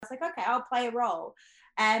like, okay, I'll play a role.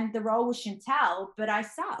 And the role was Chantal, but I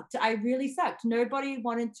sucked. I really sucked. Nobody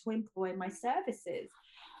wanted to employ my services.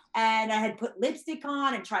 And I had put lipstick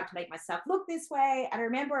on and tried to make myself look this way. And I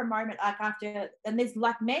remember a moment like after, and there's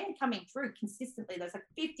like men coming through consistently. There's like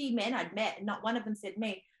 50 men I'd met, and not one of them said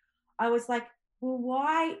me. I was like, well,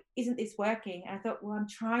 why isn't this working? And I thought, well, I'm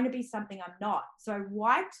trying to be something I'm not. So I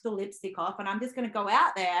wiped the lipstick off and I'm just going to go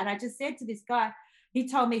out there. And I just said to this guy, he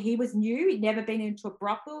told me he was new. He'd never been into a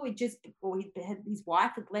brothel. He had his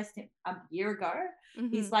wife had left him a year ago.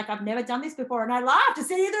 Mm-hmm. He's like, I've never done this before. And I laughed. I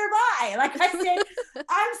said, neither have I. Like I said,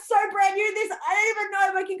 I'm so brand new to this. I don't even know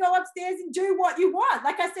if I can go upstairs and do what you want.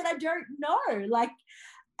 Like I said, I don't know.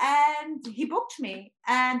 And he booked me.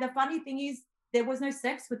 And the funny thing is, there was no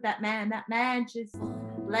sex with that man. That man just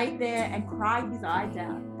laid there and cried his eyes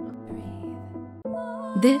out.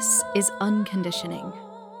 This is Unconditioning,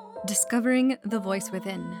 Discovering the Voice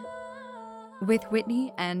Within, with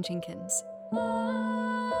Whitney Ann Jenkins.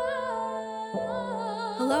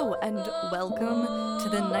 Hello and welcome to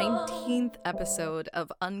the 19th episode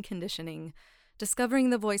of Unconditioning, Discovering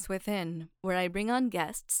the Voice Within, where I bring on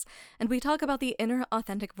guests and we talk about the inner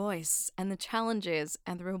authentic voice and the challenges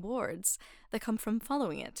and the rewards that come from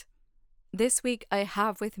following it. This week I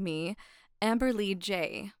have with me Amberly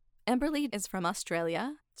J. Amberly is from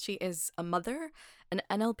Australia. She is a mother, an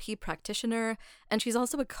NLP practitioner, and she's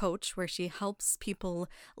also a coach where she helps people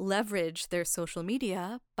leverage their social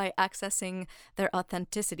media by accessing their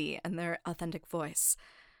authenticity and their authentic voice.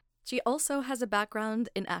 She also has a background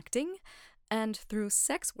in acting, and through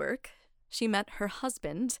sex work, she met her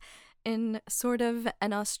husband in sort of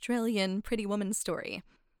an Australian Pretty Woman story.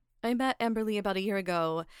 I met Amberly about a year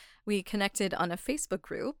ago. We connected on a Facebook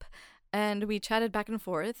group, and we chatted back and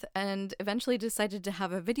forth, and eventually decided to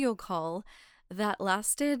have a video call that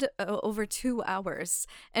lasted over 2 hours.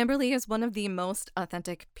 Amberly is one of the most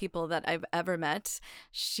authentic people that I've ever met.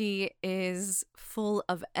 She is full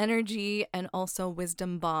of energy and also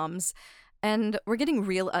wisdom bombs. And we're getting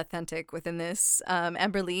real authentic within this.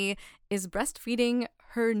 Amberly is breastfeeding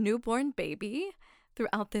her newborn baby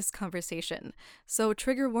throughout this conversation. So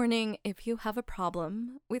trigger warning if you have a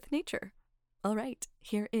problem with nature. All right,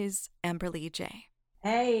 here is Amberly J.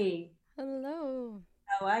 Hey. Hello.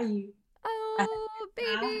 How are you? Oh,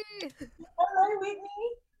 baby. Hello, Whitney.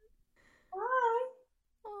 Hi.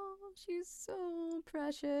 Oh, she's so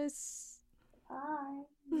precious. Hi.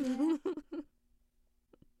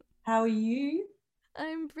 How are you?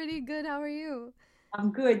 I'm pretty good. How are you?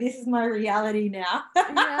 I'm good. This is my reality now.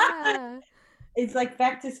 Yeah. It's like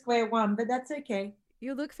back to square one, but that's okay.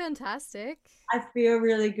 You look fantastic. I feel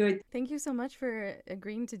really good. Thank you so much for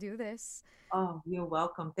agreeing to do this. Oh, you're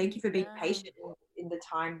welcome. Thank you for being patient in the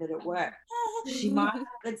time that it worked. She might.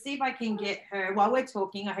 Let's see if I can get her while we're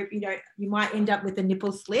talking. I hope you might end up with a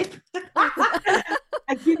nipple slip.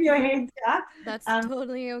 I give you a heads up. That's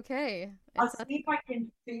totally okay. I'll see if I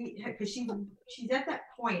can feed her because she's at that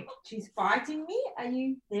point. She's fighting me. Are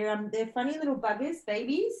you? They're funny little buggers,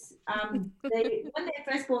 babies. When they're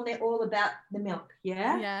first born, they're all about the milk.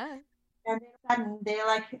 Yeah. Yeah. And then sudden they're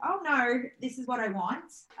like, oh no, this is what I want.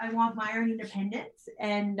 I want my own independence.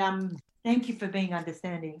 And thank you for being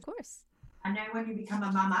understanding. Of course. I know when you become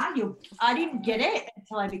a mama, I didn't get it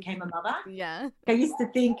until I became a mother. Yeah. I used to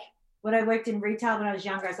think when I worked in retail when I was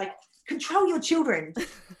younger, I was like, control your children.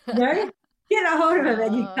 You know? Get a hold of them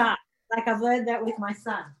and you can't. Like I've learned that with my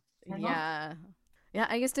son. Yeah. Yeah,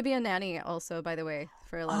 I used to be a nanny also, by the way,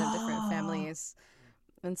 for a lot of different families.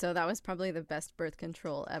 And so that was probably the best birth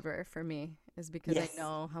control ever for me, is because I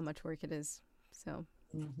know how much work it is. So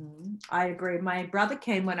I agree. My brother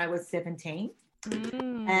came when I was 17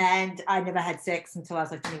 and I never had sex until I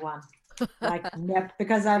was like 21.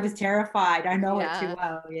 Because I was terrified. I know it too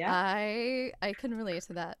well. Yeah. I can relate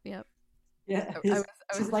to that. Yep. Yeah.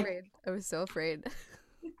 I was afraid. I was so afraid.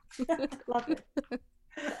 Love it.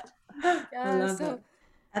 Yeah, I love it.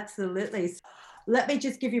 Absolutely. Let me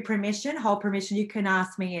just give you whole permission. You can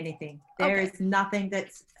ask me anything. There is nothing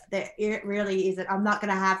it really isn't. I'm not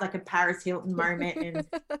going to have like a Paris Hilton moment and,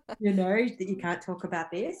 that you can't talk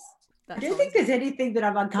about this. I don't think there's anything that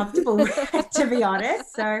I'm uncomfortable with, to be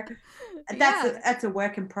honest. So that's a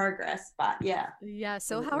work in progress, but yeah. Yeah.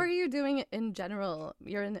 So how are you doing in general?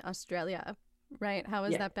 You're in Australia, right? How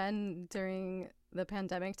has that been during the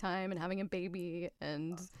pandemic time and having a baby?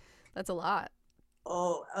 And that's a lot.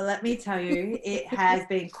 Oh, let me tell you, it has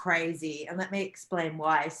been crazy. And let me explain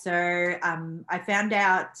why. So I found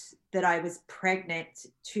out that I was pregnant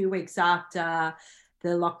 2 weeks after the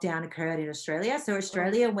lockdown occurred in Australia. So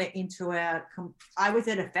Australia went into I was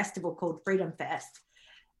at a festival called Freedom Fest.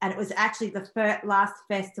 And it was actually the last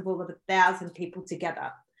festival of 1,000 people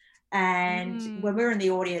together. And when we were in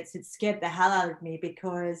the audience, it scared the hell out of me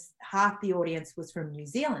because half the audience was from New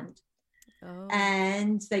Zealand. Oh.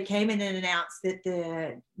 And they came in and announced that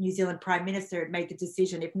the New Zealand Prime Minister had made the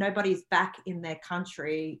decision, if nobody's back in their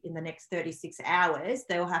country in the next 36 hours,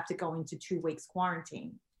 they'll have to go into 2 weeks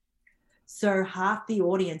quarantine. So half the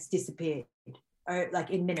audience disappeared, like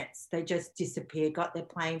in minutes. They just disappeared, got their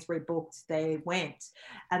planes rebooked, they went.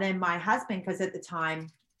 And then my husband, because at the time,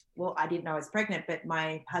 well, I didn't know I was pregnant, but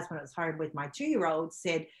my husband was home with my 2-year-old,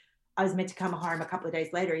 said, I was meant to come home a couple of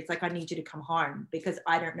days later. He's like, I need you to come home because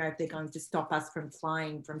I don't know if they're going to stop us from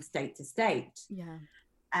flying from state to state. Yeah.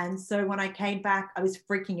 And so when I came back, I was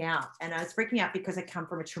freaking out. And I was freaking out because I come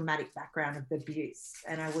from a traumatic background of abuse.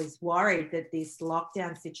 And I was worried that this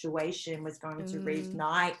lockdown situation was going to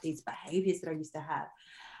reignite these behaviors that I used to have.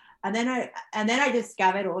 And then I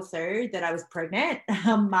discovered also that I was pregnant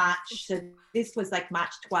on March. So this was like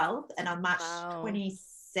March 12th. And on March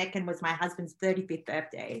 22nd was my husband's 35th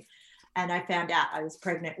birthday. And I found out I was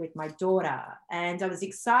pregnant with my daughter. And I was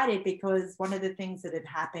excited because one of the things that had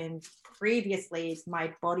happened previously is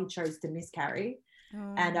my body chose to miscarry.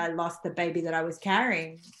 And I lost the baby that I was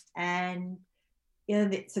carrying. And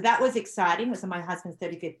so that was exciting. It was on my husband's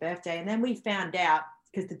 35th birthday. And then we found out,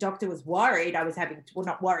 because the doctor was worried I was having, well,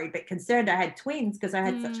 not worried, but concerned I had twins because I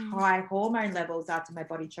had such high hormone levels after my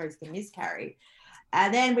body chose to miscarry.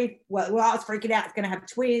 And then I was freaking out, I was going to have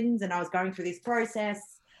twins, and I was going through this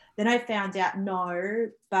process. Then I found out, no,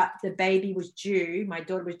 but the baby was due. My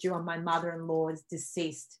daughter was due on my mother-in-law's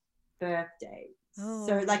deceased birthday. Oh.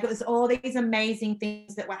 So like it was all these amazing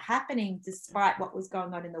things that were happening despite what was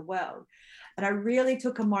going on in the world. And I really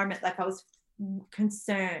took a moment, like I was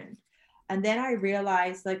concerned. And then I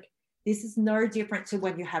realized, like, this is no different to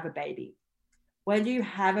when you have a baby. When you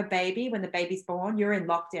have a baby, when the baby's born, you're in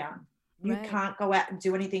lockdown. You can't go out and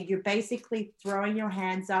do anything. You're basically throwing your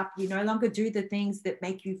hands up. You no longer do the things that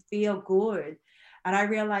make you feel good. And I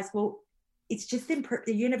realized, well, it's just the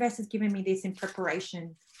universe has given me this in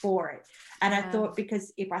preparation for it. And I thought,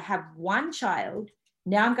 because if I have one child,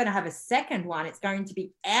 now I'm going to have a second one. It's going to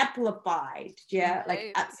be amplified. Yeah,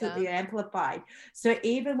 like absolutely amplified. So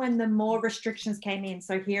even when the more restrictions came in,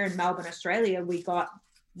 so here in Melbourne, Australia, we got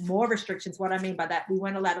more restrictions. What I mean by that, we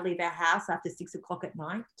weren't allowed to leave our house after 6 o'clock at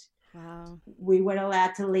night. Wow. We weren't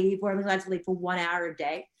allowed to leave. We weren't allowed to leave for 1 hour a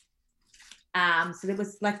day. So there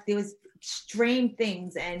was extreme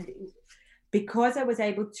things. And because I was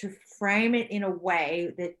able to frame it in a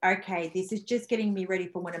way that, okay, this is just getting me ready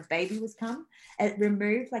for when a baby was come, it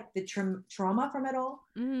removed like the trauma from it all.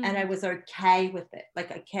 And I was okay with it.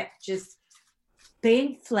 Like I kept just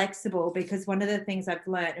being flexible, because one of the things I've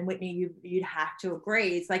learned, and Whitney, you'd have to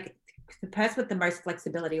agree, it's like the person with the most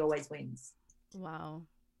flexibility always wins. Wow.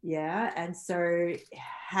 Yeah. And so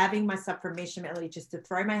having myself permission, Melody, just to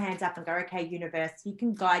throw my hands up and go, okay, universe, you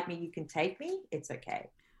can guide me, you can take me, it's okay.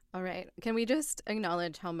 All right. Can we just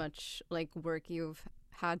acknowledge how much like work you've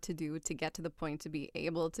had to do to get to the point to be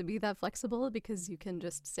able to be that flexible? Because you can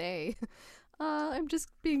just say, I'm just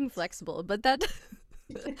being flexible, but that's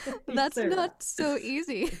so not so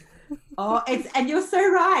easy. And you're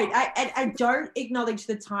so right. I don't acknowledge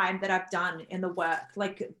the time that I've done in the work.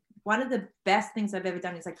 Like, one of the best things I've ever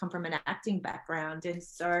done is I come from an acting background. And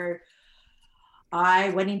so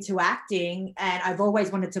I went into acting, and I've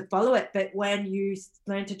always wanted to follow it. But when you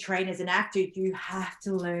learn to train as an actor, you have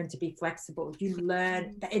to learn to be flexible. You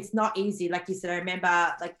learn, it's not easy. Like you said, I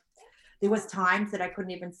remember like there was times that I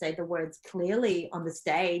couldn't even say the words clearly on the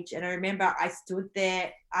stage. And I remember I stood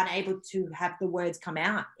there unable to have the words come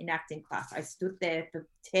out in acting class. I stood there for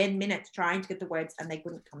 10 minutes trying to get the words, and they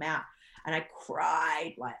couldn't come out. And I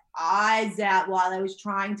cried my eyes out while I was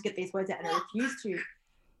trying to get these words out, and I refused to.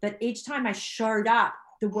 But each time I showed up,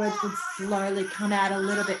 the words would slowly come out a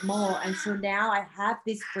little bit more. And so now I have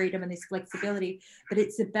this freedom and this flexibility, but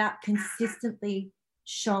it's about consistently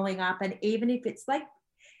showing up. And even if it's like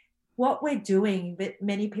what we're doing, but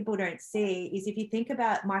many people don't see, is if you think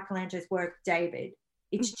about Michelangelo's work, David,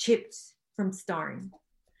 it's chipped from stone.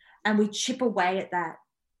 And we chip away at that.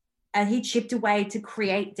 And he chipped away to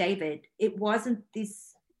create David. It wasn't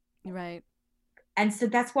this. Right. And so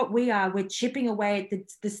that's what we are. We're chipping away at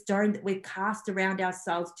the stone that we've cast around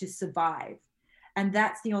ourselves to survive. And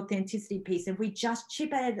that's the authenticity piece. And we just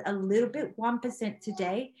chip at it a little bit, 1%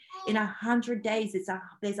 today. In 100 days,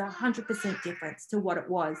 there's 100% difference to what it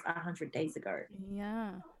was 100 days ago.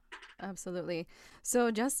 Yeah, absolutely. So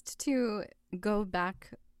just to go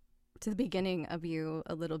back to the beginning of you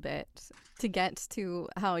a little bit, to get to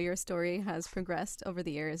how your story has progressed over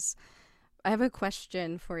the years, I have a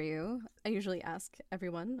question for you. I usually ask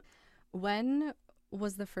everyone, when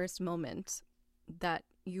was the first moment that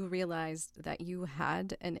you realized that you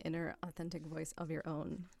had an inner authentic voice of your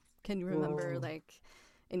own? Can you remember, like,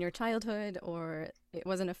 in your childhood, or it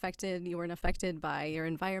wasn't affected, you weren't affected by your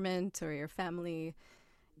environment or your family?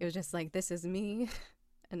 It was just like, this is me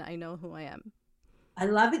and I know who I am. I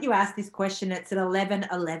love that you asked this question. It's at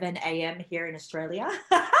 11:11 a.m. here in Australia.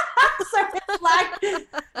 So it's like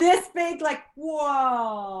this big, like,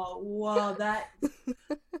 whoa, that,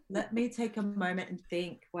 let me take a moment and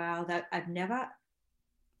think, wow, that I've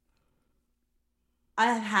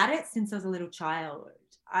had it since I was a little child.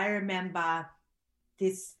 I remember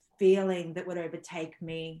this feeling that would overtake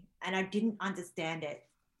me and I didn't understand it.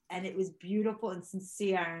 And it was beautiful and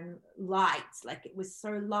sincere and light. Like, it was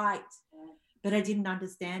so light, but I didn't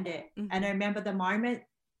understand it. Mm-hmm. And I remember the moment,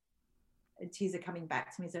 and tears are coming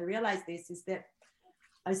back to me as I realized this, is that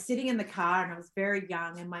I was sitting in the car and I was very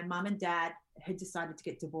young and my mum and dad had decided to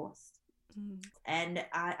get divorced. Mm-hmm. And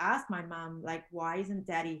I asked my mum, like, why isn't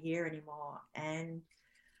daddy here anymore? And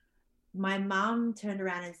my mum turned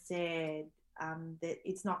around and said, that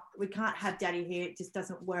it's not, we can't have daddy here, it just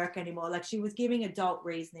doesn't work anymore. Like, she was giving adult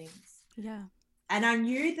reasonings. Yeah. And I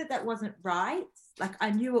knew that wasn't right. Like,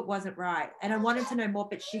 I knew it wasn't right. And I wanted to know more,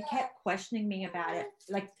 but she kept questioning me about it.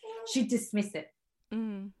 Like, she'd dismiss it.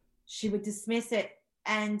 Mm. She would dismiss it.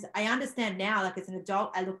 And I understand now, like, as an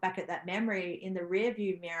adult, I look back at that memory. In the rear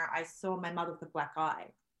view mirror, I saw my mother with a black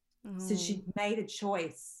eye. Mm. So she made a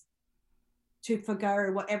choice to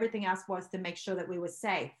forgo what everything else was to make sure that we were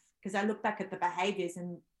safe. Because I look back at the behaviors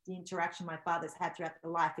and the interaction my father's had throughout the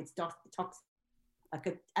life, it's toxic.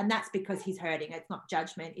 And that's because he's hurting. It's not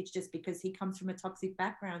judgment. It's just because he comes from a toxic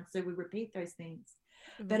background. So we repeat those things.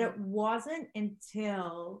 Mm-hmm. But it wasn't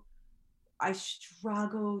until I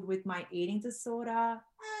struggled with my eating disorder.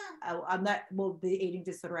 The eating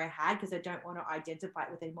disorder I had, because I don't want to identify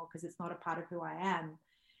it with anymore because it's not a part of who I am.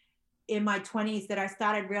 In my 20s, that I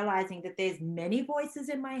started realizing that there's many voices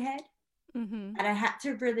in my head. Mm-hmm. And I had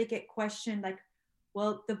to really get questioned, like,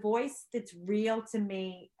 well, the voice that's real to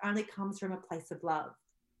me only comes from a place of love.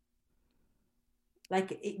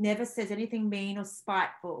 Like, it never says anything mean or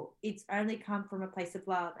spiteful. It's only come from a place of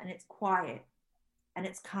love, and it's quiet and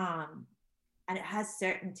it's calm and it has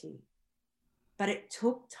certainty. But it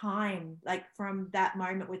took time, like, from that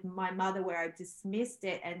moment with my mother where I dismissed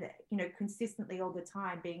it and, you know, consistently all the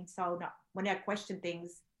time being told, when I questioned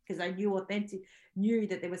things, because I knew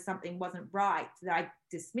that there was something wasn't right, that I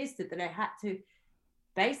dismissed it, that I had to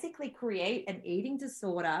basically create an eating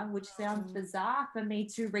disorder, which sounds bizarre for me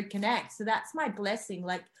to reconnect. So that's my blessing.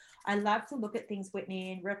 Like, I love to look at things,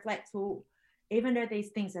 Whitney, and reflect, well, even though these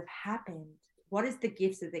things have happened, what is the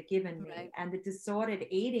gifts that they're given me? Right. And the disordered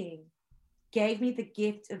eating gave me the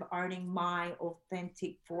gift of owning my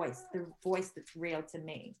authentic voice, the voice that's real to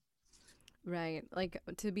me. Right. Like,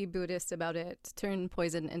 to be Buddhist about it, turn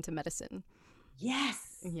poison into medicine.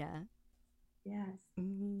 Yes. Yeah. Yes.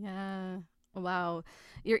 Yeah. Wow.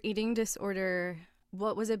 Your eating disorder,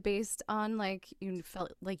 what was it based on? Like, you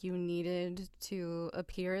felt like you needed to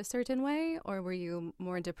appear a certain way, or were you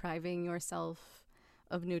more depriving yourself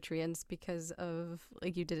of nutrients because of,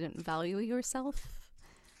 like, you didn't value yourself?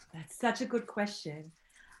 That's such a good question.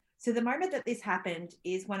 So the moment that this happened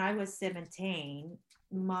is when I was 17,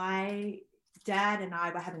 my dad and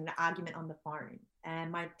I were having an argument on the phone,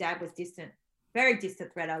 and my dad was distant, very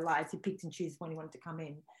distant throughout our lives. He picked and chose when he wanted to come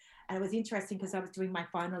in. And it was interesting because I was doing my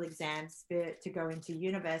final exams to go into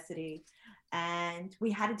university, and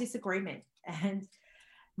we had a disagreement. And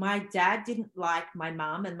my dad didn't like my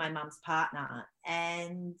mum and my mum's partner,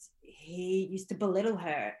 and he used to belittle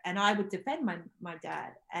her. And I would defend my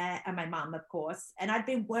dad and my mum, of course. And I'd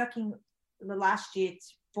been working the last year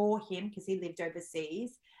for him because he lived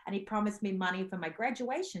overseas, and he promised me money for my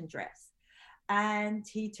graduation dress. And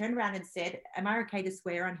he turned around and said, am I okay to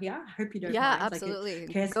swear on here? I hope you don't mind. Yeah, absolutely.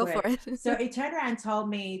 Like, go for it. So he turned around and told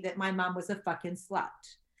me that my mum was a fucking slut.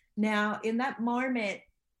 Now, in that moment,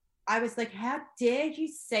 I was like, how dare you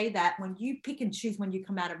say that when you pick and choose when you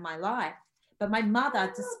come out of my life? But my mother,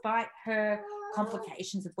 despite her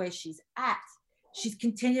complications of where she's at, she's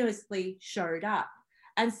continuously showed up.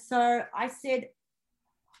 And so I said,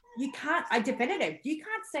 I defended her. You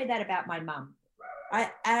can't say that about my mum.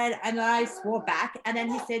 And I swore back, and then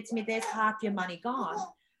he said to me, there's half your money gone.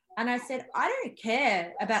 And I said, I don't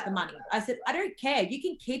care about the money. I said, I don't care. You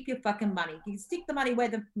can keep your fucking money. You can stick the money where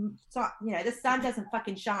the sun doesn't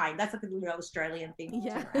fucking shine. That's like a real Australian thing to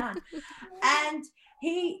turn around. And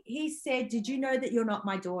he said, did you know that you're not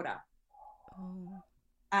my daughter? Oh.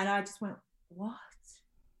 And I just went, what?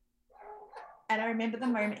 And I remember the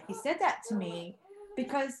moment he said that to me,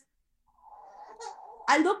 because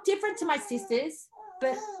I look different to my sisters,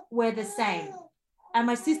 but we're the same. And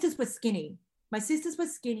my sisters were skinny.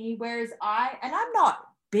 Whereas I'm not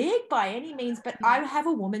big by any means, but I have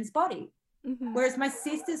a woman's body. Mm-hmm. Whereas my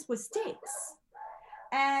sisters were sticks.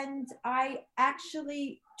 And I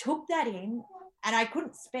actually took that in, and I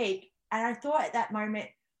couldn't speak. And I thought at that moment,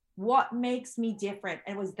 what makes me different?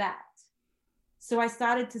 And it was that. So I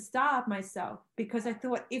started to starve myself, because I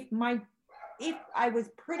thought if I was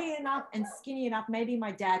pretty enough and skinny enough, maybe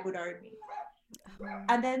my dad would own me.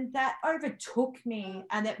 And then that overtook me,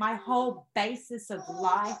 and that my whole basis of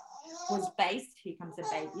life was based, here comes a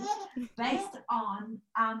baby,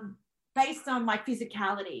 based on my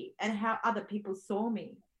physicality and how other people saw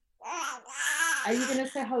me. Are you going to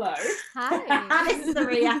say hello? Hi. This is the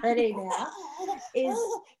reality now.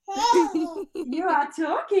 You are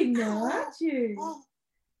talking now, aren't you?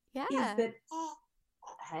 Yeah.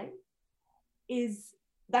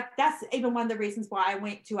 That's even one of the reasons why I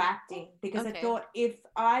went to acting, because I thought if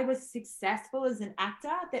I was successful as an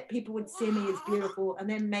actor, that people would see me as beautiful, and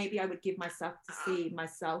then maybe I would give myself to see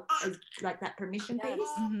myself as like that permission piece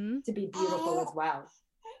to be beautiful as well.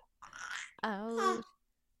 Oh,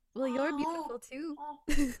 well, you're beautiful too.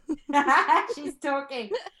 She's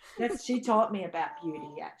talking. She taught me about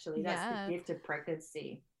beauty, actually. That's the gift of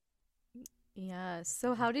pregnancy. Yeah.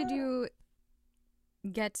 So how did you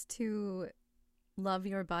get to love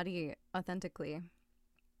your body authentically?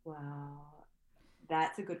 Wow.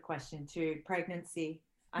 That's a good question too. Pregnancy.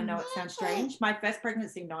 I know it sounds strange. My first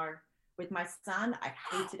pregnancy, no. With my son, I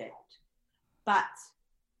hated it. But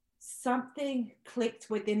something clicked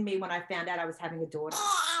within me when I found out I was having a daughter.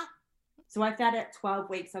 So I found out at 12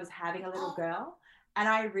 weeks I was having a little girl, and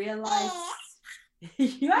I realized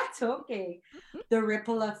you are talking the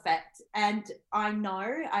ripple effect. And I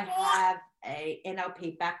know I have a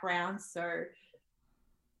NLP background, so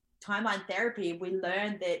timeline therapy, we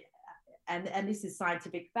learned that, and this is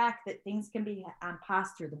scientific fact, that things can be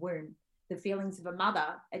passed through the womb. The feelings of a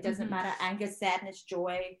mother, it doesn't matter, anger, sadness,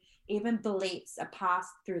 joy, even beliefs are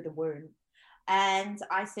passed through the womb. And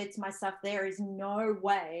I said to myself, there is no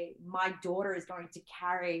way my daughter is going to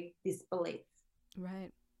carry this belief.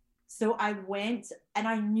 Right. So I went, and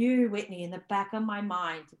I knew, Whitney, in the back of my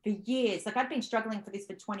mind for years, like I'd been struggling for this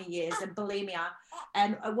for 20 years and bulimia.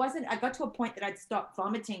 And I got to a point that I'd stopped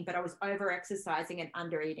vomiting, but I was over exercising and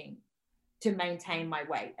under eating to maintain my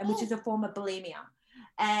weight, and which is a form of bulimia.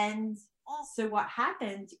 And so what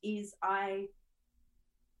happened is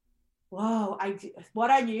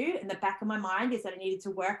what I knew in the back of my mind is that I needed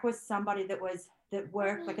to work with somebody that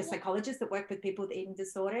worked like a psychologist that worked with people with eating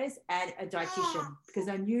disorders, and a dietitian, because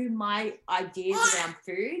I knew my ideas around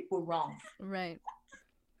food were wrong. Right.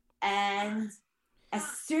 And as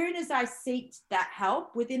soon as I sought that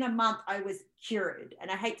help, within a month I was cured.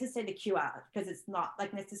 And I hate to say the cure, because it's not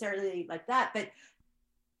like necessarily like that, but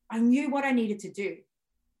I knew what I needed to do.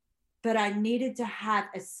 But I needed to have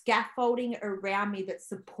a scaffolding around me that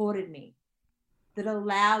supported me, that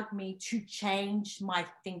allowed me to change my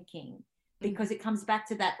thinking, because it comes back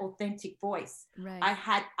to that authentic voice. Right. I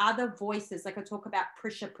had other voices, like I talk about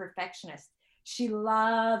Prisha, perfectionist. She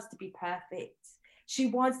loves to be perfect. She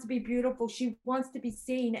wants to be beautiful. She wants to be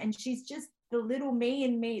seen. And she's just the little me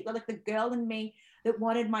in me, like the girl in me that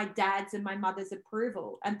wanted my dad's and my mother's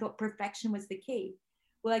approval and thought perfection was the key.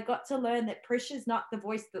 Well, I got to learn that Prisha's not the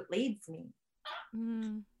voice that leads me.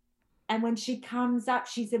 And when she comes up,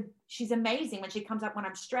 she's amazing when she comes up when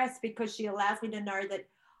I'm stressed, because she allows me to know that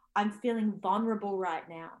I'm feeling vulnerable right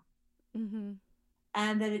now.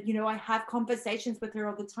 And that, I have conversations with her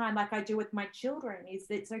all the time, like I do with my children, is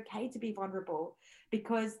that it's okay to be vulnerable,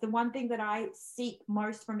 because the one thing that I seek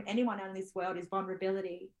most from anyone in this world is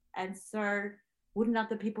vulnerability. And so wouldn't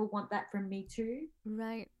other people want that from me too?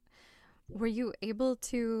 Right. Were you able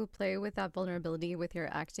to play with that vulnerability with your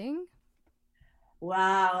acting?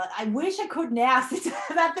 Wow, I wish I could now since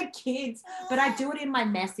I have the kids, but I do it in my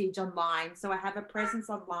message online. So I have a presence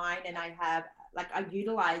online, and I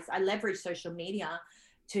leverage social media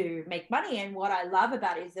to make money. And what I love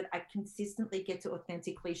about it is that I consistently get to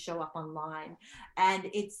authentically show up online. And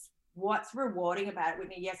it's what's rewarding about it with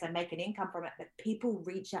me. Yes, I make an income from it, but people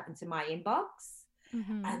reach out into my inbox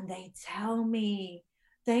and they tell me,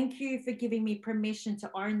 thank you for giving me permission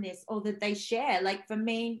to own this, or that they share. Like for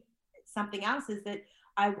me, something else is that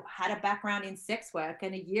I had a background in sex work,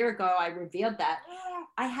 and a year ago I revealed that.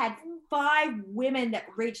 I had 5 women that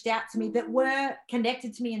reached out to me that were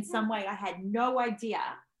connected to me in some way. I had no idea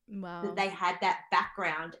that they had that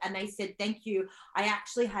background, and they said, thank you. I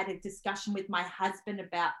actually had a discussion with my husband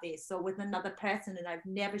about this, or with another person, and I've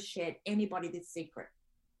never shared anybody this secret.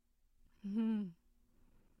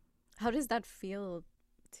 How does that feel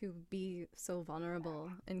to be so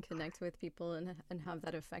vulnerable and connect with people and have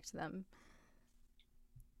that affect them?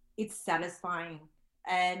 It's satisfying.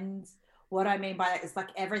 And what I mean by that is like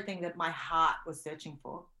everything that my heart was searching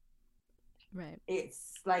for. Right.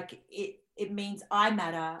 It's like it means I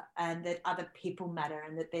matter and that other people matter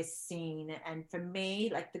and that they're seen. And for me,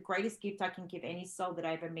 like the greatest gift I can give any soul that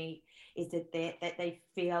I ever meet is that they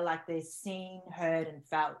feel like they're seen, heard, and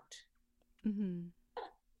felt. Mm-hmm.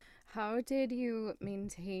 How did you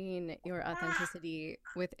maintain your authenticity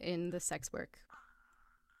within the sex work?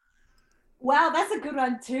 Wow, that's a good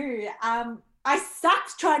one too. I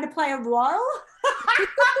sucked trying to play a role.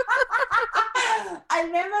 I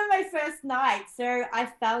remember my first night. So I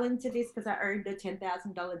fell into this because I owed a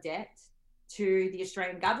 $10,000 debt to the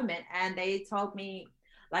Australian government. And they told me,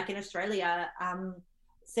 like in Australia,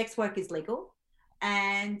 sex work is legal.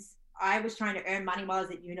 And I was trying to earn money while I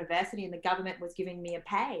was at university, and the government was giving me a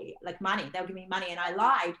pay, like money. They were giving me money, and I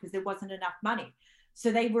lied because there wasn't enough money.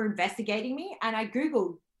 So they were investigating me, and I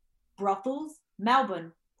Googled brothels,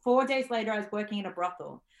 Melbourne. 4 days later, I was working in a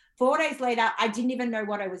brothel. 4 days later, I didn't even know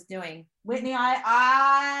what I was doing. Whitney,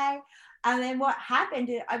 and then what happened,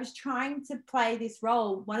 I was trying to play this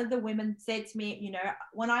role. One of the women said to me, you know,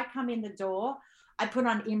 when I come in the door, I put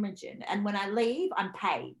on Imogen, and when I leave, I'm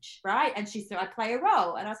Paige, right? And she said, I play a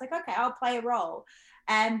role. And I was like, okay, I'll play a role.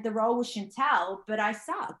 And the role was Chantel, but I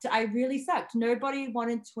sucked. I really sucked. Nobody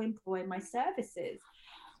wanted to employ my services.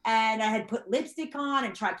 And I had put lipstick on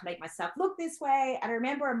and tried to make myself look this way. And I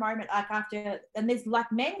remember a moment like after, and there's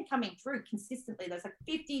like men coming through consistently. There's like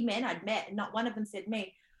 50 men I'd met, and not one of them said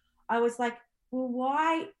me. I was like, well,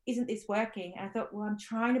 why isn't this working? And I thought, well, I'm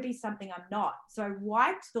trying to be something I'm not. So I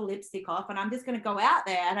wiped the lipstick off, and I'm just going to go out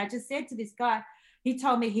there. And I just said to this guy, he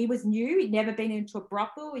told me he was new. He'd never been into a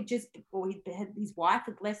brothel. He had his wife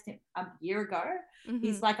had left him a year ago. Mm-hmm.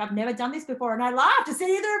 He's like, I've never done this before. And I laughed. I said,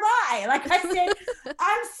 neither have I. Like I said,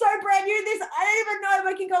 I'm so brand new to this. I don't even know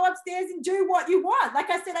if I can go upstairs and do what you want. Like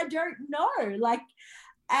I said, I don't know. Like,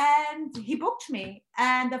 and he booked me.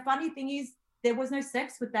 And the funny thing is, there was no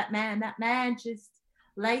sex with that man. That man just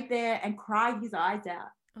laid there and cried his eyes out.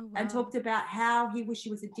 Oh, wow. And talked about how he wished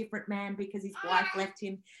he was a different man because his wife left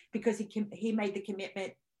him, because he made the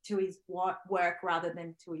commitment to his work rather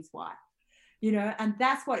than to his wife, you know. And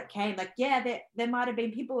that's what it came. Like, yeah, there might have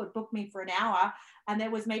been people who would book me for an hour, and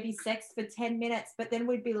there was maybe sex for 10 minutes, but then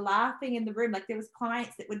we'd be laughing in the room. Like there was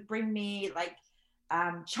clients that would bring me like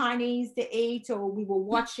Chinese to eat, or we were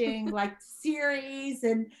watching like series,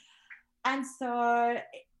 and so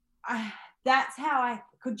that's how I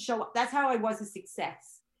could show up. That's how I was a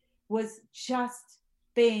success, was just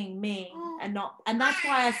being me and that's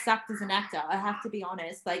why I sucked as an actor. I have to be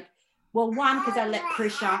honest. Like, well, one, because I let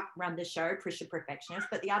Prisha run the show, Prisha Perfectionist,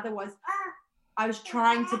 but the other was I was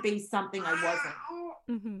trying to be something I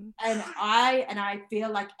wasn't. Mm-hmm. And I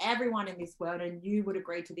feel like everyone in this world, and you would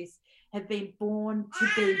agree to this, have been born to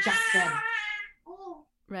be just them.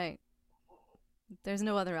 Right. There's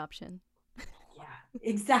no other option.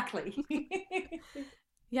 Exactly.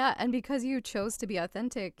 Yeah, and because you chose to be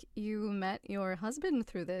authentic, you met your husband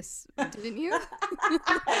through this, didn't you?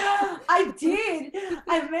 I did.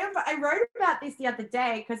 I remember I wrote about this the other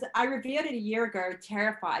day because I revealed it a year ago,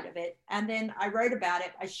 terrified of it. And then I wrote about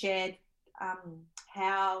it. I shared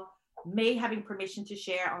how me having permission to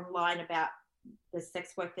share online about the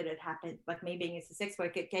sex work that had happened, like me being a sex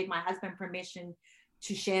worker, gave my husband permission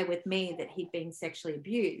to share with me that he'd been sexually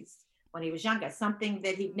abused when he was younger, something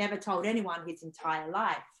that he'd never told anyone his entire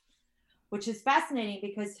life, which is fascinating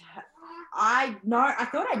because I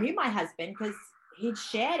thought I knew my husband because he'd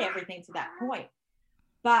shared everything to that point.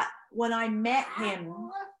 But when I met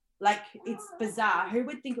him, like, it's bizarre. Who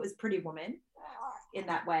would think it was Pretty Woman in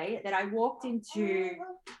that way? That I walked into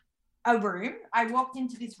a room. I walked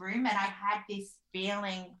into this room and I had this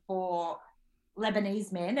feeling for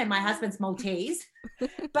Lebanese men, and my husband's Maltese,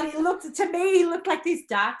 but he looked like this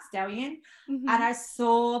dark stallion. Mm-hmm. And I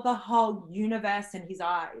saw the whole universe in his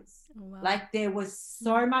eyes. Oh, wow. Like there was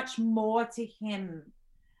so much more to him.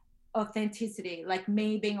 Authenticity, like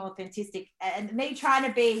me being authentic and me trying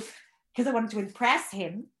to be, because I wanted to impress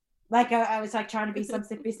him. Like I was like trying to be some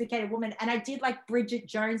sophisticated woman, and I did like Bridget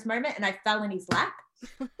Jones moment and I fell in his lap.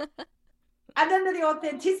 And then the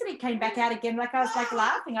authenticity came back out again. Like I was like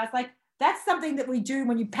laughing. I was like, that's something that we do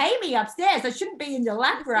when you pay me upstairs. I shouldn't be in your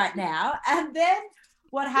lap right now. And then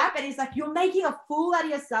what happened is like, you're making a fool out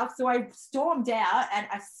of yourself. So I stormed out, and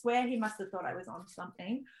I swear he must have thought I was on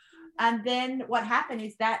something. And then what happened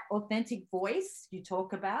is that authentic voice you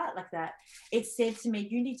talk about, like that, it said to me,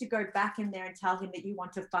 you need to go back in there and tell him that you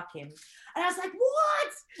want to fuck him. And I was like,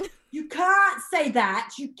 what? You can't say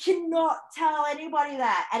that. You cannot tell anybody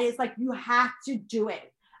that. And it's like, you have to do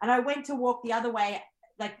it. And I went to walk the other way,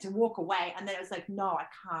 like to walk away. And then it was like, no, I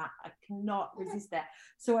can't. I cannot resist that.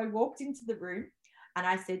 So I walked into the room and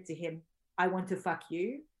I said to him, I want to fuck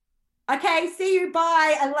you. Okay, see you,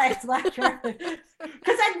 bye, and left. Like, because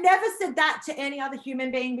I'd never said that to any other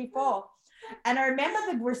human being before. And I remember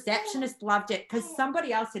the receptionist loved it because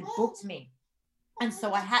somebody else had booked me. And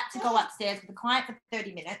so I had to go upstairs with the client for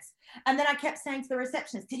 30 minutes. And then I kept saying to the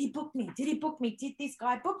receptionist, did he book me? Did he book me? Did this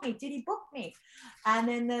guy book me? Did he book me? And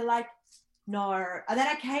then they're like, no. And then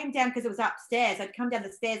I came down because it was upstairs. I'd come down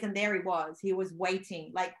the stairs and there he was. He was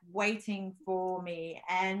waiting for me.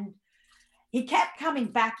 And he kept coming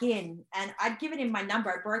back in and I'd given him my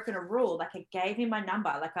number. I'd broken a rule. Like I gave him my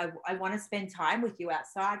number. Like I want to spend time with you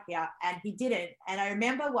outside here. And he didn't. And I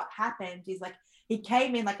remember what happened is like, he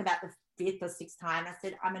came in like about the 5th or 6th time. I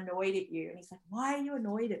said, I'm annoyed at you. And he's like, why are you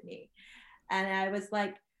annoyed at me? And I was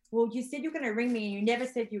like, well, you said you're going to ring me and you never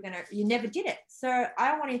said you never did it. So I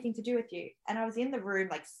don't want anything to do with you. And I was in the room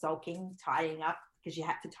like sulking, tidying up because you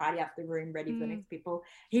have to tidy up the room ready for the next people.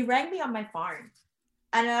 He rang me on my phone.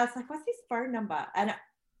 And I was like, what's his phone number? And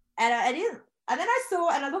I didn't. And then I saw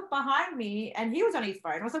and I looked behind me and he was on his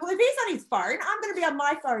phone. I was like, well, if he's on his phone, I'm going to be on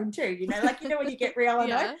my phone too. You know, like, you know, when you get real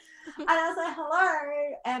annoyed. And I was like,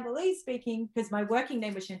 hello, Amber Lee speaking, because my working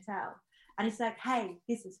name was Chantel. And he's like, hey,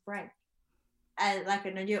 this is Frank. And like,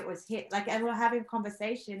 and I knew it was him. Like, and we're having a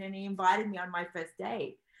conversation and he invited me on my first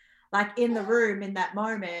date, like in the room in that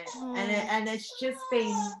moment. And it's just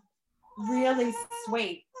been really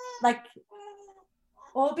sweet. Like,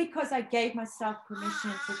 all because I gave myself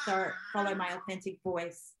permission to follow my authentic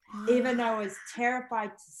voice, even though I was terrified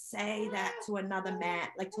to say that to another man,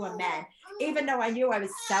 like to a man, even though I knew I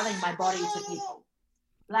was selling my body to people.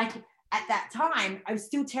 Like at that time, I was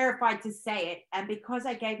still terrified to say it. And because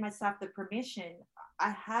I gave myself the permission, I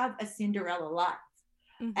have a Cinderella life.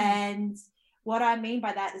 Mm-hmm. And what I mean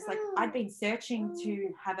by that is like, I've been searching to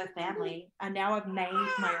have a family and now I've made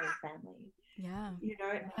my own family. Yeah. You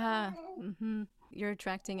know? Yeah. Mm-hmm. You're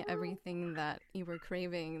attracting everything that you were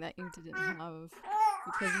craving that you didn't have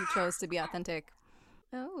because you chose to be authentic.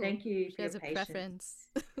 Oh, thank you. She has a preference.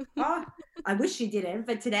 Oh, I wish she didn't,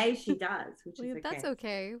 but today she does, which is okay. That's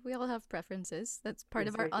okay. We all have preferences. That's part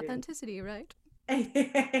of our authenticity, right?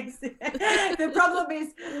 The problem is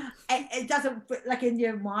it doesn't, like in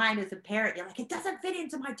your mind as a parent, you're like, it doesn't fit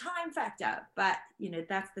into my time factor. But, you know,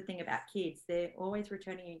 that's the thing about kids. They're always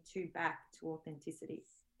returning you back to authenticity.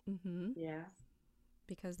 Mm-hmm. Yeah.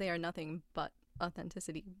 Because they are nothing but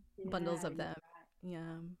authenticity, bundles of them. Right.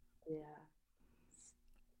 Yeah.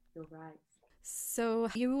 You're right. So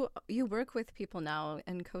you work with people now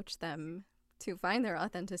and coach them to find their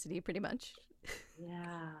authenticity pretty much.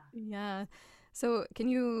 Yeah. Yeah. So can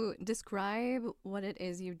you describe what it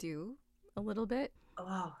is you do a little bit?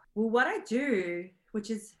 Oh, well, what I do, which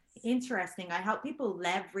is interesting, I help people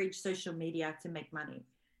leverage social media to make money.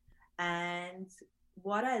 And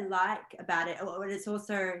what I like about it, it's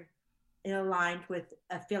also aligned with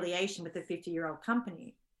affiliation with a 50-year-old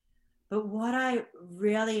company. But what I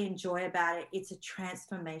really enjoy about it, it's a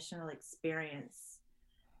transformational experience.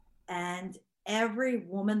 And every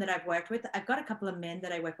woman that I've worked with, I've got a couple of men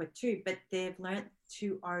that I work with too, but they've learned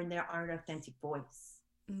to own their own authentic voice.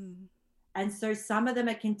 Mm. And so some of them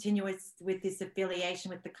are continuous with this affiliation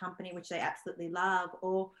with the company, which they absolutely love,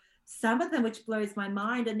 or some of them, which blows my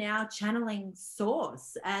mind, are now channeling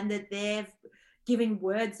source and that they're giving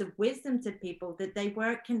words of wisdom to people that they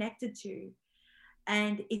weren't connected to.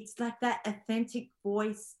 And it's like that authentic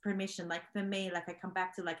voice permission. Like for me, like I come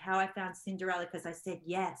back to like how I found Cinderella, because I said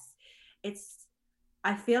yes.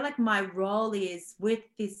 I feel like my role is with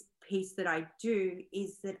this piece that I do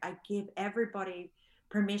is that I give everybody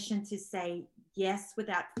permission to say yes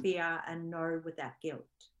without fear and no without guilt.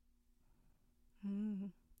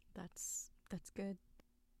 That's good.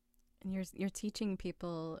 And you're teaching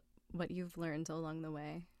people what you've learned along the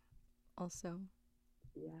way also.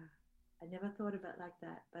 Yeah. I never thought of it like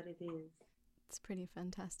that, but it is. It's pretty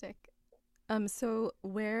fantastic. So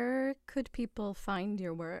where could people find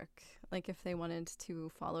your work? Like if they wanted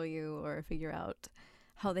to follow you or figure out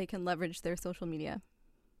how they can leverage their social media?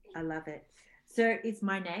 I love it. So it's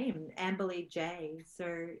my name, Amberlee J.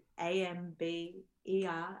 So AMBERLEE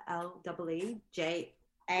J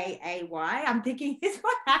Aay. I'm thinking, is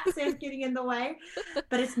my accent getting in the way?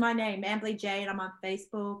 But it's my name, Ambly Jade. I'm on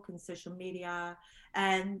Facebook and social media,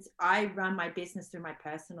 and I run my business through my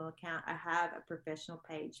personal account. I have a professional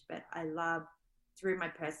page, but I love through my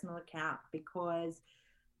personal account because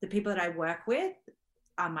the people that I work with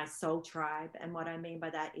are my soul tribe. And what I mean by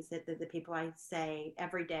that is that they're the people I say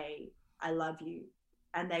every day, I love you.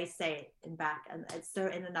 And they say it in back. And so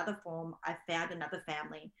in another form, I found another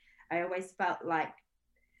family. I always felt like,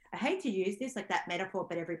 I hate to use this, like that metaphor,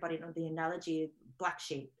 but everybody knows the analogy of black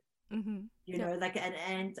sheep. Mm-hmm. You know, like,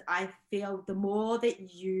 and I feel the more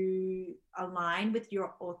that you align with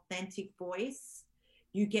your authentic voice,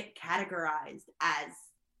 you get categorized as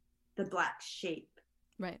the black sheep.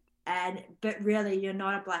 Right. But really, you're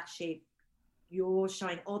not a black sheep. You're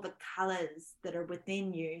showing all the colors that are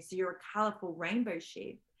within you. So you're a colorful rainbow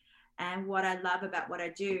sheep. And what I love about what I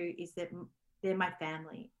do is that they're my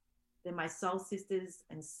family. They're my soul sisters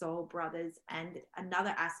and soul brothers, and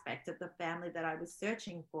another aspect of the family that I was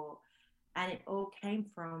searching for. And it all came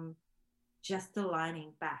from just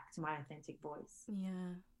aligning back to my authentic voice.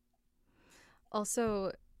 Yeah.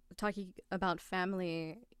 Also, talking about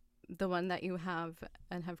family, the one that you have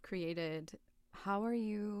and have created, how are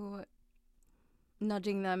you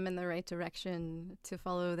nudging them in the right direction to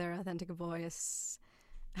follow their authentic voice,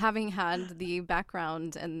 having had the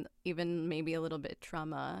background and even maybe a little bit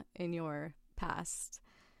trauma in your past?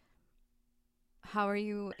 How are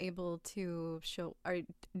you able to show,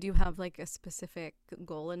 do you have like a specific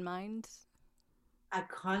goal in mind? I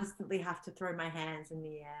constantly have to throw my hands in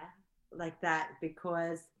the air like that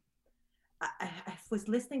because I was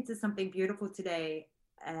listening to something beautiful today,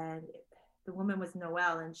 and the woman was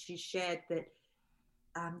Noelle, and she shared that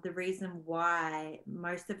the reason why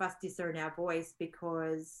most of us disown our voice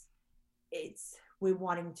because we're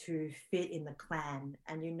wanting to fit in the clan,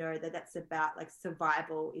 and you know that's about like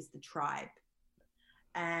survival is the tribe,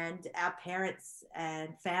 and our parents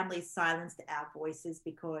and families silenced our voices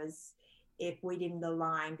because if we didn't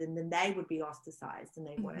align, then they would be ostracized and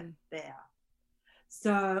they weren't there.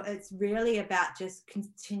 So it's really about just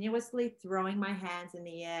continuously throwing my hands in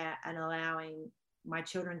the air and allowing my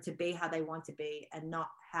children to be how they want to be and not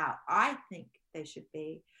how I think they should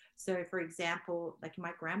be. So, for example, like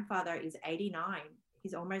my grandfather is 89,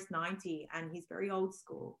 he's almost 90, and he's very old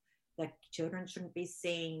school. Like children shouldn't be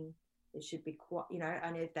seen. They should be quiet, you know,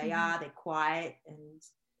 and if they are, they're quiet.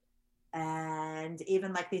 And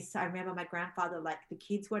even like this, I remember my grandfather, like the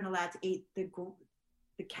kids weren't allowed to eat the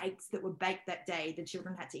cakes that were baked that day. The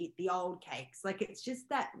children had to eat the old cakes. Like it's just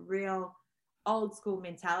that real old school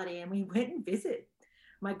mentality. And we went and visited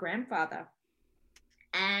my grandfather.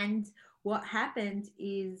 And what happened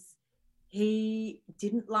is he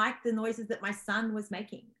didn't like the noises that my son was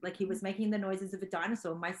making. Like he was making the noises of a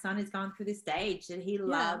dinosaur. My son is going through this stage that he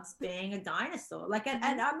loves being a dinosaur. Like, and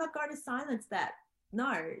I'm not going to silence that.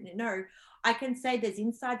 No. I can say there's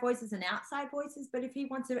inside voices and outside voices, but if he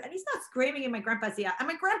wants to, and he's not screaming in my grandpa's ear, and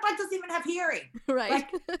my grandpa doesn't even have hearing. Right.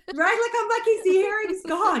 Like, right? Like I'm like, his hearing's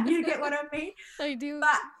gone. You get what I mean? I do.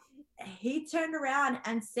 But he turned around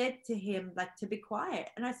and said to him, like, to be quiet.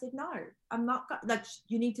 And I said, no, I'm not, like,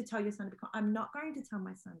 you need to tell your son to be quiet. I'm not going to tell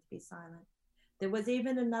my son to be silent. There was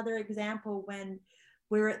even another example when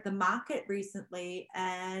we were at the market recently,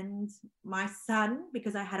 and my son,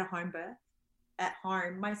 because I had a home birth at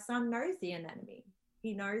home, my son knows the anatomy.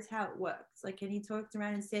 He knows how it works. Like, and he talked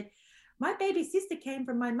around and said, my baby sister came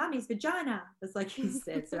from my mummy's vagina. It's like he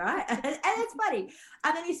says, right? And it's funny.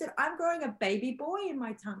 And then he said, I'm growing a baby boy in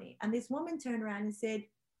my tummy. And this woman turned around and said,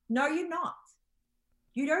 no, you're not.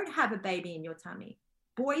 You don't have a baby in your tummy.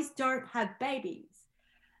 Boys don't have babies.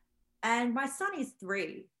 And my son is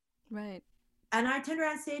 3. Right. And I turned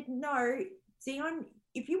around and said, no, Zion,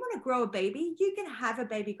 if you want to grow a baby, you can have a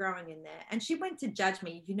baby growing in there. And she went to judge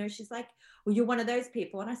me. You know, she's like, well, you're one of those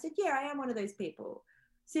people. And I said, yeah, I am one of those people.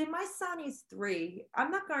 See, my son is 3.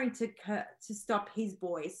 I'm not going to stop his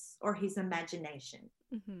voice or his imagination.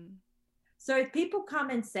 Mm-hmm. So if people come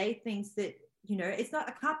and say things that, you know, it's not,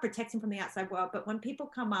 I can't protect him from the outside world, but when people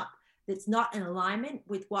come up that's not in alignment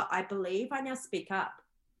with what I believe, I now speak up.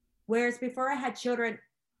 Whereas before I had children,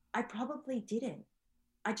 I probably didn't.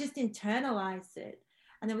 I just internalized it.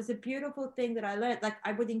 And there was a beautiful thing that I learned, like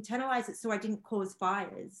I would internalize it so I didn't cause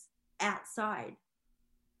fires outside.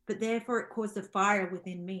 But therefore it caused a fire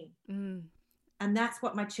within me. Mm. And that's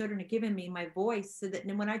what my children are giving me, my voice, so that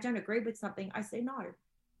when I don't agree with something, I say no,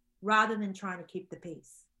 rather than trying to keep the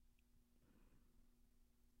peace.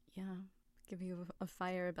 Yeah, give you a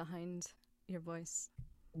fire behind your voice.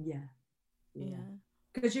 Yeah.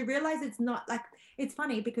 Because you realize it's not like, it's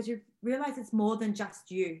funny because you realize it's more than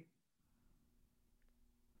just you.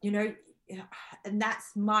 you know, and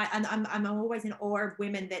that's my, and I'm always in awe of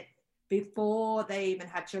women that before they even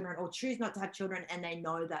have children or choose not to have children, and they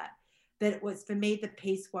know that. But it was, for me, the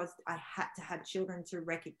piece was I had to have children to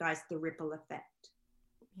recognize the ripple effect.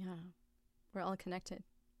 Yeah. We're all connected.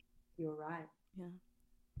 You're right. Yeah.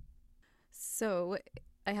 So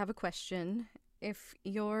I have a question. If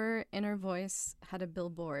your inner voice had a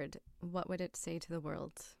billboard, what would it say to the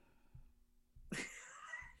world?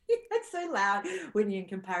 It's so loud when you're in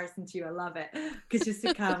comparison to you. I love it. Because just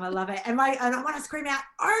to come, I love it. And I want to scream out,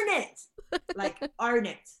 own it. Like, own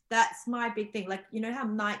it. That's my big thing. Like, you know how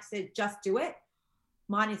Nike said, just do it?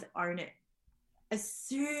 Mine is own it. As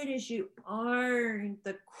soon as you own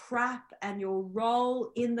the crap and your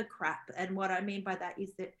role in the crap, and what I mean by that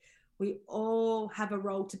is that we all have a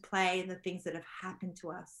role to play in the things that have happened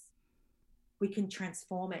to us. We can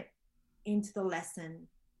transform it into the lesson,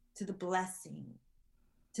 to the blessing,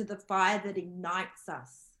 to the fire that ignites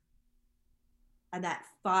us. And that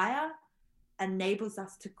fire enables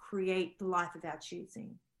us to create the life of our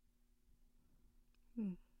choosing.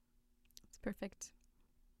 It's perfect.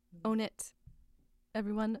 Own it.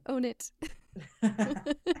 Everyone, own it.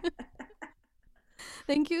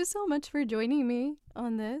 Thank you so much for joining me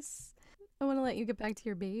on this. I want to let you get back to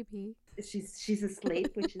your baby. She's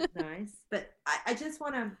asleep, which is nice. But I just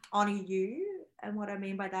want to honor you. And what I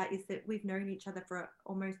mean by that is that we've known each other for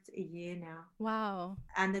almost a year now. Wow.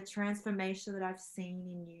 And the transformation that I've seen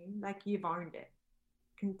in you, like, you've owned it.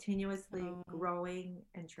 Continuously growing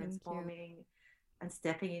and transforming and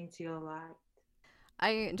stepping into your light.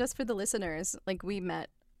 Just for the listeners, like, we met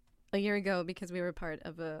a year ago because we were part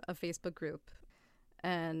of a Facebook group,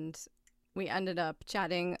 and we ended up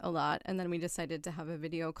chatting a lot, and then we decided to have a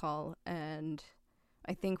video call, and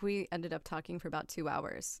I think we ended up talking for about 2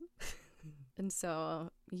 hours. And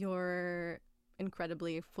so you're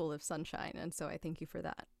incredibly full of sunshine, and so I thank you for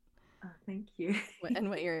that. Oh, thank you. And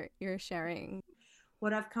what you're sharing.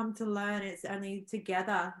 What I've come to learn is only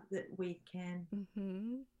together that we can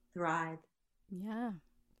thrive. Yeah,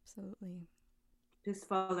 absolutely. Just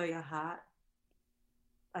follow your heart.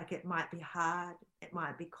 Like, it might be hard, it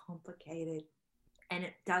might be complicated, and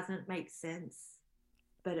it doesn't make sense,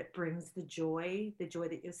 but it brings the joy that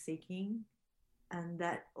you're seeking, and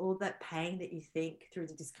that all that pain that you think through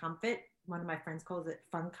the discomfort, one of my friends calls it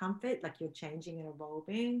fun comfort, like you're changing and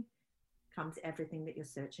evolving, comes everything that you're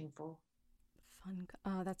searching for. Fun.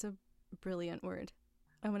 Oh, that's a brilliant word.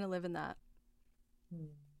 I want to live in that.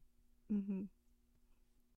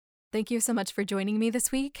 Thank you so much for joining me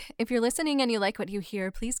this week. If you're listening and you like what you hear,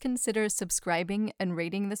 please consider subscribing and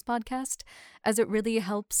rating this podcast, as it really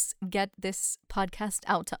helps get this podcast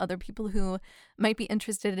out to other people who might be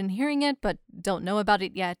interested in hearing it but don't know about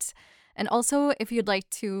it yet. And also, if you'd like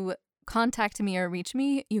to contact me or reach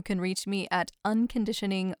me, you can reach me at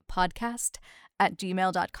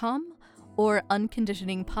unconditioningpodcast@gmail.com or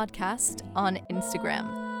unconditioningpodcast on Instagram.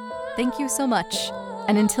 Thank you so much.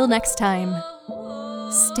 And until next time,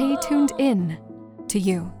 stay tuned in to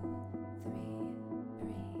you.